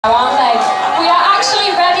Aren't they? We are actually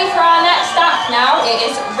ready for our next act now. It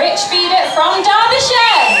is Richy VIDA from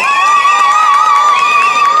Derbyshire.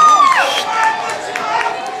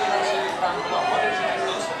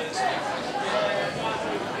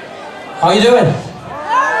 How are you doing?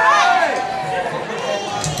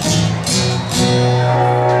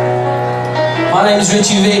 My name is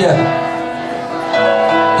Richy VIDA.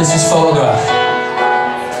 This is Photograph.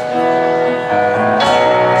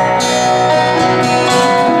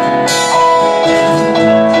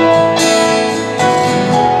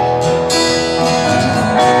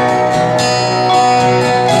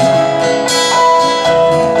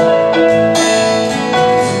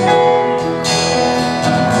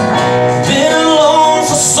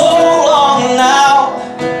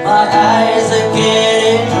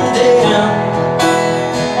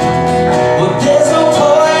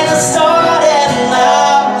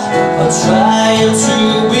 Trying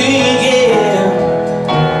to begin.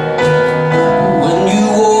 When you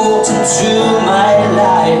walked into my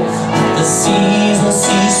life, the season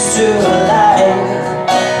ceased to light.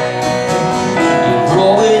 You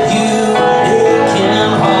brought with you an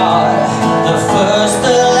aching heart, the first,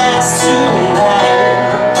 the last tonight.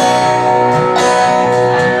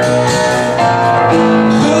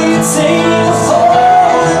 Will you take a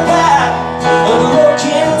photograph and look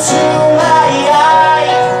into my eyes?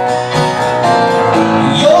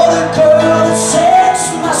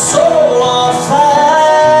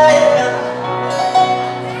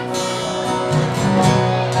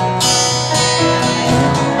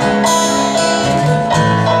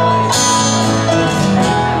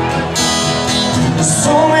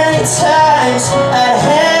 Times I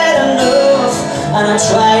had enough and I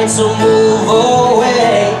tried to move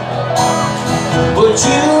away, but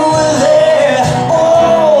you were there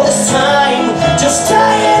all this time, just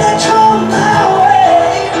trying to come my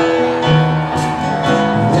way.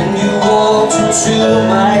 When you walked into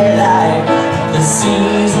my life, the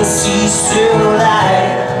season ceased to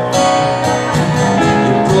light.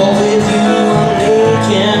 You brought with you an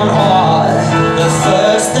aching heart, the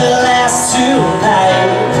first, the last tonight.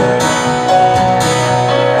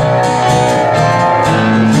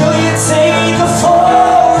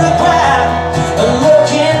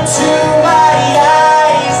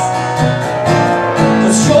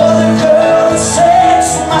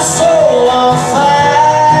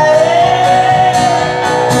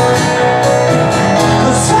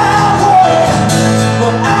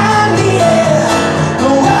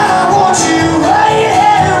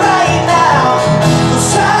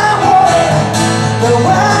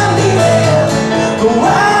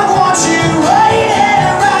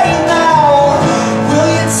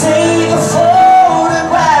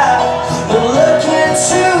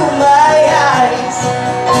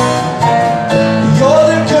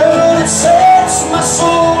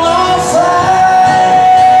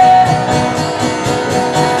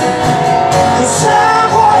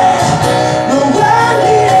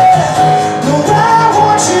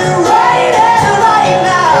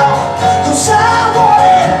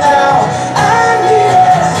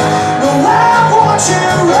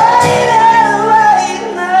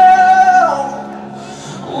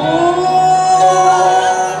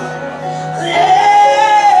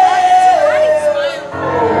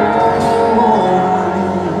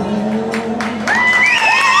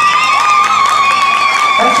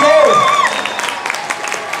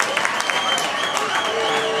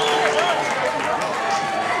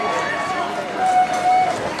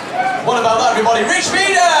 What about that, everybody? Richy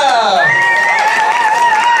VIDA!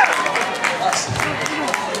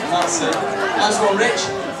 That's it. Nice one, Rich.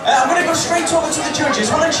 I'm going to go straight over to the judges.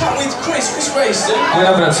 I want to chat with Chris Grayson. We're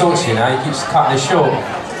not going to talk to you now, you keep cutting this short.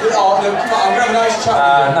 Oh, no, come on, I'm going to have a nice chat with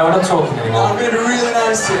you. No, we're not talking anymore. No, I'm going to be really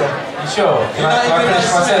nice to you. You sure? Can I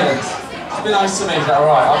finish my sentence? Be nice to me. Is that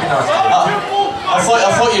alright? I'll be nice to you.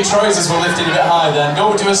 I thought your trousers were lifted a bit high then.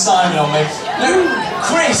 Go do a Simon on me. Now,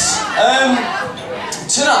 Chris,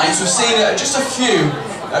 tonight we've seen just a few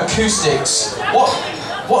acoustics.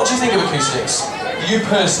 What do you think of acoustics? You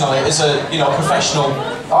personally, as a professional.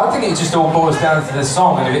 I think it just all boils down to the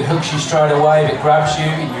song, and if it hooks you straight away, if it grabs you,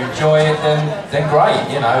 and you enjoy it, then great.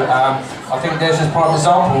 I think there's a prime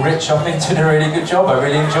example. Rich, I think, did a really good job. I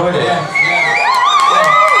really enjoyed it. Yeah.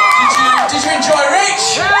 Did you enjoy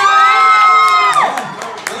Rich? Yeah.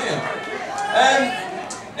 Brilliant.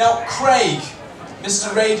 Now, Craig,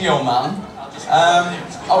 Mr. Radio Man.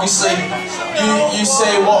 Obviously, you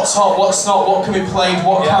say what's hot, what's not, what can be played,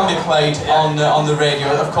 what can be played on the radio.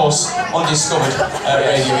 Of course, Undiscovered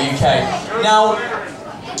Radio UK. Now,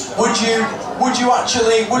 would you would you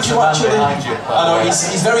actually? Behind you, I know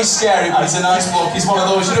he's very scary, but he's a nice bloke. He's one of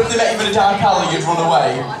those. You know, if they met you in a dark alley, you'd run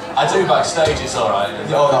away. I do backstage. It's all right.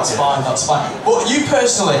 Oh, that's fine. That's fine. But you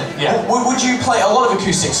personally, would you play a lot of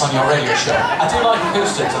acoustics on your radio show? I do like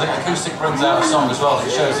acoustics. I think acoustic brings out a song as well.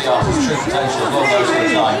 It shows the artist's true potential as well most of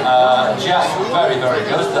the time. Jack, very, very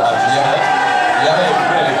good. That I've just heard.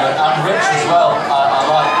 Yeah, really good. And Rich as well. I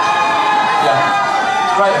like.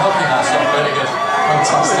 Yeah, great hook in that song. Really good.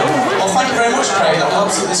 Fantastic. Well, thank you very much, Craig. That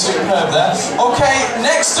was absolutely superb there. Okay,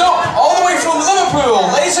 next up, all the way from Liverpool,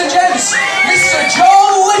 ladies and